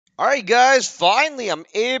Alright guys, finally I'm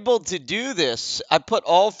able to do this. I put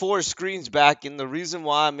all four screens back, and the reason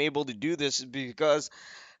why I'm able to do this is because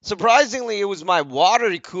surprisingly it was my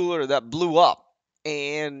water cooler that blew up.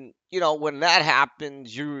 And when that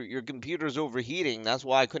happens, your computer's overheating. That's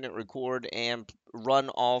why I couldn't record and run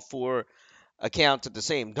all four accounts at the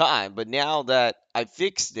same time. But now that I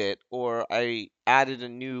fixed it, or I added a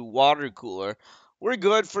new water cooler, we're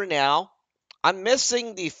good for now. I'm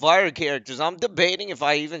missing the fire characters. I'm debating if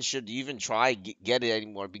I even should even try get it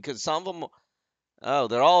anymore, because some of them, oh,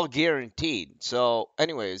 they're all guaranteed. So,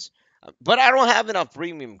 anyways, but I don't have enough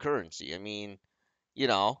premium currency. I mean, you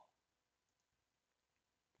know,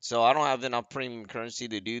 so I don't have enough premium currency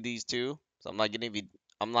to do these two. So I'm not,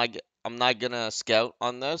 I'm not gonna scout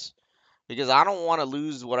on this because I don't want to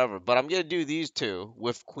lose whatever. But I'm gonna do these two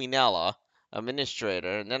with Queenella,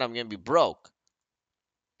 Administrator, and then I'm gonna be broke.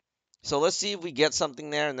 So let's see if we get something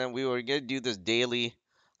there, and then we were gonna do this daily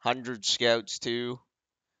 100 scouts too.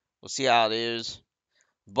 We'll see how it is.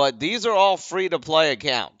 But these are all free to play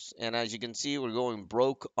accounts, and as you can see, we're going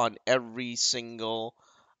broke on every single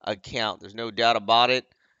account. There's no doubt about it.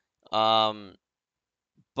 Um,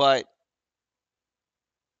 but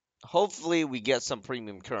hopefully we get some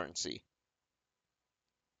premium currency.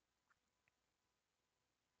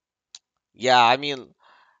 Yeah, I mean,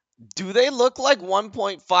 do they look like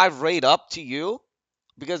 1.5 rate up to you?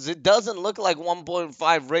 Because it doesn't look like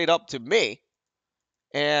 1.5 rate up to me.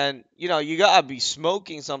 And, you gotta be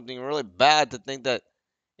smoking something really bad to think that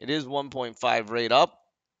it is 1.5 rate up,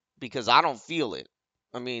 because I don't feel it.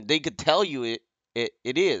 I mean, they could tell you it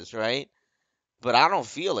is, right? But I don't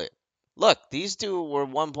feel it. Look, these two were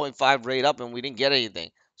 1.5 rate up and we didn't get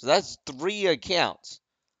anything. So that's three accounts.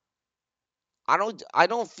 I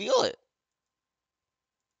don't feel it.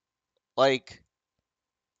 Like,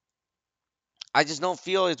 I just don't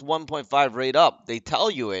feel it's 1.5 rate up. They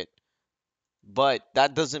tell you it, but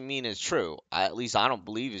that doesn't mean it's true. At least I don't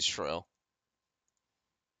believe it's true.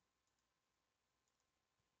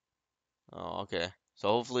 Oh, okay. So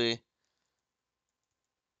hopefully,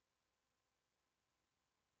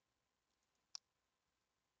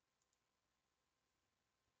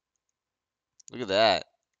 look at that.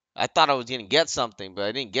 I thought I was gonna get something, but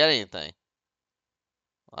I didn't get anything.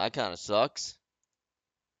 Well, that kind of sucks.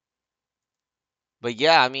 But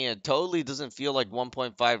yeah, I mean, it totally doesn't feel like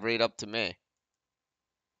 1.5 rate up to me.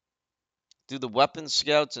 Do the weapon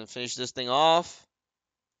scouts and finish this thing off.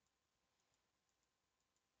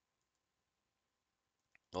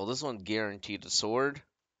 Well, this one guaranteed a sword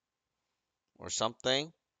or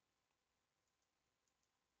something.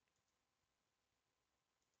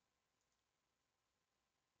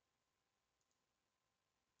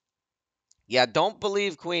 Yeah, don't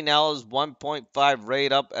believe Queen Ella's 1.5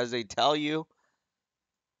 rate up as they tell you,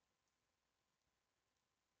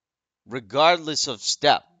 regardless of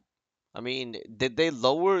step. I mean, did they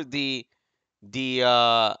lower the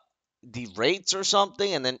uh the rates or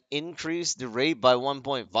something and then increase the rate by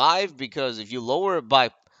 1.5? Because if you lower it by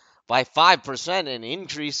 5% and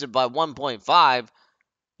increase it by 1.5,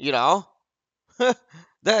 you know,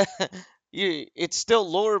 that it's still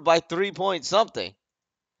lower by 3 point something,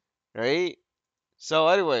 right? So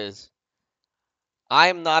anyways,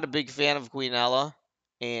 I'm not a big fan of Queen Ella,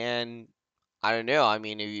 and I don't know. I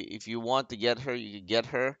mean, if you want to get her, you could get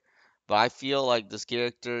her, but I feel like this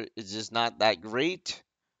character is just not that great.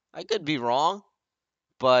 I could be wrong,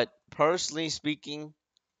 but personally speaking,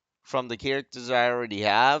 from the characters I already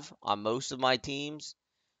have on most of my teams,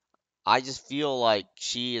 I just feel like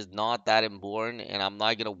she is not that important, and I'm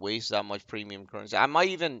not gonna waste that much premium currency. I might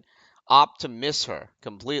even opt to miss her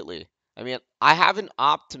completely. I mean, I haven't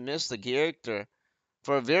opt to miss the character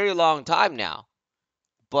for a very long time now,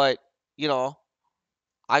 but you know,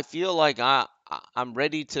 I feel like I'm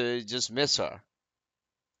ready to just miss her,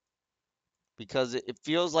 because it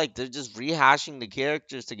feels like they're just rehashing the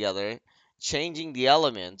characters together, changing the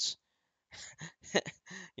elements.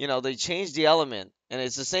 They changed the element, and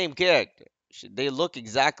it's the same character. They look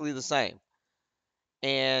exactly the same,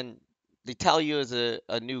 and they tell you it's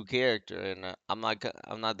a new character, and I'm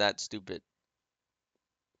not that stupid.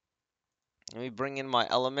 Let me bring in my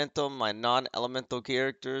elemental, my non-elemental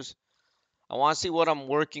characters. I want to see what I'm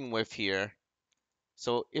working with here.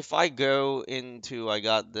 So if I go into, I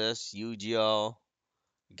got this Yu-Gi-Oh,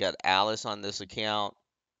 got Alice on this account.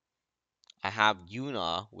 I have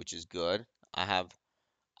Yuna, which is good. I have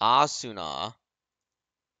Asuna.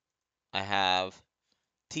 I have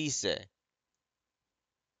Tise.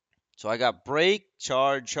 So I got break,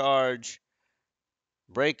 charge, charge,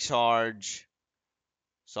 break, charge.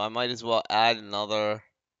 So I might as well add another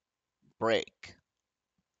break.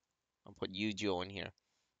 I'll put Yu-Gi-Oh in here.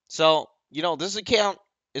 So, this account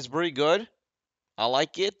is pretty good. I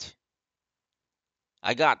like it.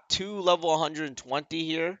 I got two level 120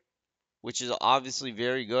 here, which is obviously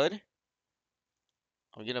very good.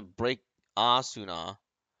 I'm gonna break Asuna.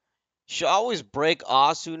 Should always break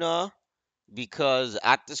Asuna because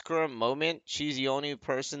at this current moment, she's the only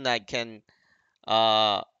person that can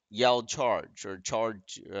uh yell charge or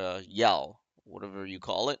charge yell, whatever you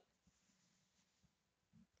call it.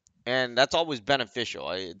 And that's always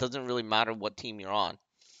beneficial. It doesn't really matter what team you're on.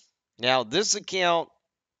 Now, this account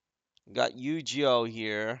got Yu-Gi-Oh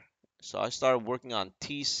here. So I started working on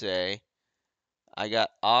Tisei. I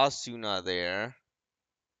got Asuna there.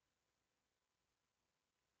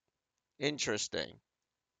 Interesting.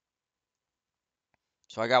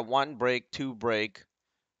 So I got one break, two break.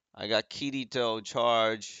 I got Kirito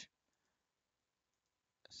charge.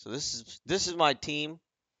 So this is my team.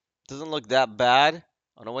 Doesn't look that bad.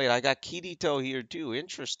 Oh no, wait, I got Kirito here too.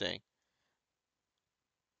 Interesting.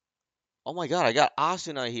 Oh my god, I got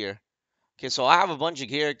Asuna here. Okay, so I have a bunch of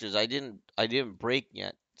characters I didn't break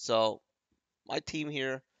yet. So my team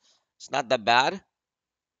here, it's not that bad.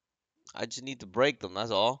 I just need to break them,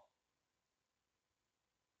 that's all.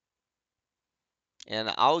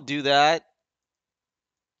 And I'll do that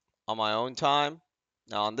on my own time.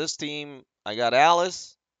 Now on this team, I got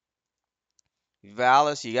Alice. You have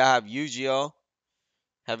Alice, you gotta have Yu-Gi-Oh.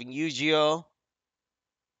 Having Yu-Gi-Oh.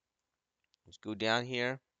 Let's go down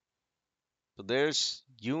here. So there's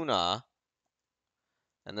Yuna,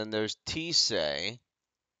 and then there's Tisei.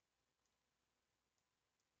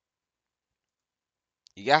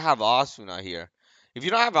 You gotta have Asuna here. If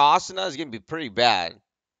you don't have Asuna, it's gonna be pretty bad.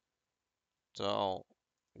 So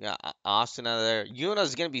yeah, Asuna there.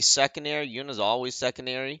 Yuna's gonna be secondary. Yuna's always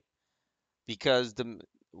secondary because the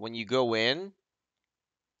when you go in,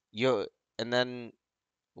 you and then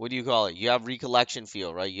what do you call it? You have recollection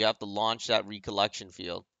field, right? You have to launch that recollection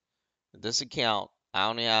field. This account, I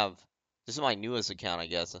only have. This is my newest account, I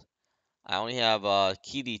guess. I only have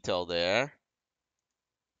Kirito there,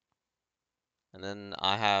 and then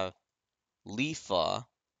I have Lifa.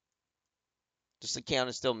 This account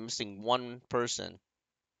is still missing one person.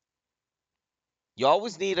 You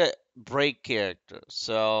always need a break character,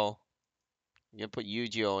 so I'm gonna put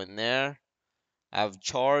Yu-Gi-Oh in there. I have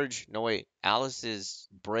charge. No wait, Alice is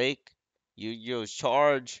break. Yu-Gi-Oh's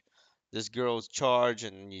charge. This girl's charge,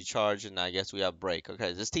 and you charge, and I guess we have break.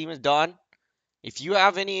 Okay, this team is done. If you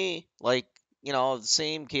have any like the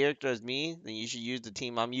same character as me, then you should use the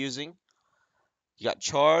team I'm using. You got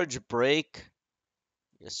charge, break.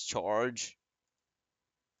 Yes, charge.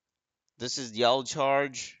 This is yell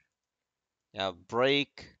charge. Yeah,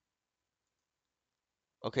 break.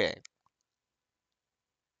 Okay.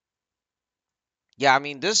 Yeah, I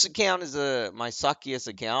mean this account is my suckiest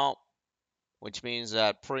account, which means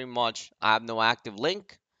that pretty much I have no active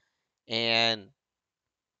link, and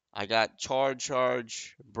I got charge,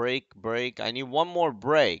 charge, break, break. I need one more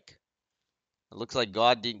break. It looks like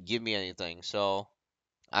God didn't give me anything, so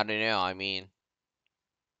I don't know. I mean,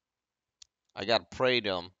 I gotta pray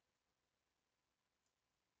to him.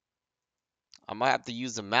 I might have to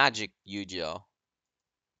use the magic Yu-Gi-Oh.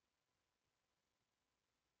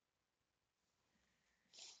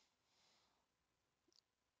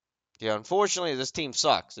 Yeah, unfortunately, this team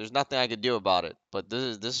sucks. There's nothing I could do about it. But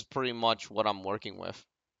this is pretty much what I'm working with.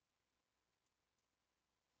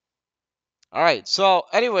 All right. So,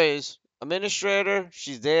 anyways, administrator,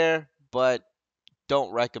 she's there, but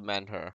don't recommend her.